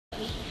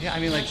Yeah, I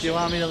mean, like, do you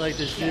want me to like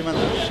just do my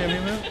little shimmy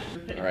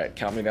move? All right,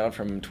 count me down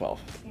from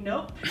 12.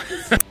 Nope.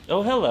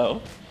 Oh,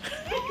 hello.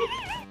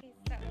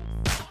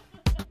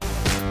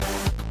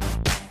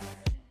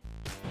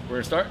 We're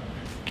gonna start.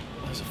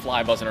 There's a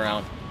fly buzzing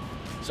around.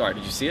 Sorry,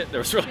 did you see it? There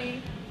was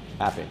really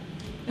Happy.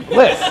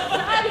 Liz!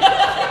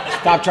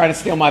 Stop trying to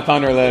steal my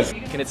thunder, Liz.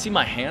 Can it see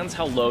my hands?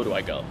 How low do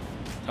I go?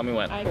 Tell me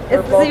when.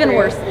 This is even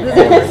worse.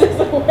 This is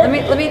even worse. let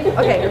me,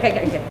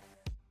 okay.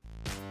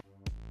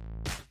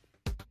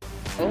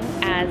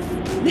 As.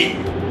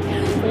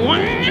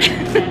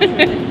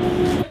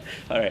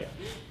 All right.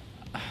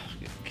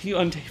 Can you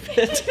untape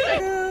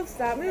it? Move,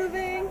 stop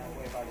moving.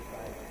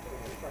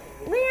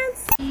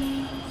 Lance.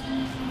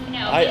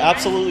 I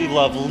absolutely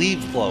love leaf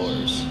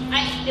blowers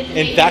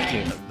and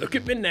vacuum. Look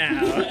at me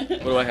now.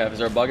 What do I have? Is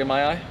there a bug in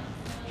my eye? Is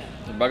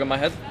there a bug in my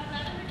head?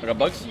 I got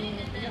bugs?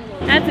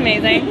 That's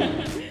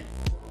amazing.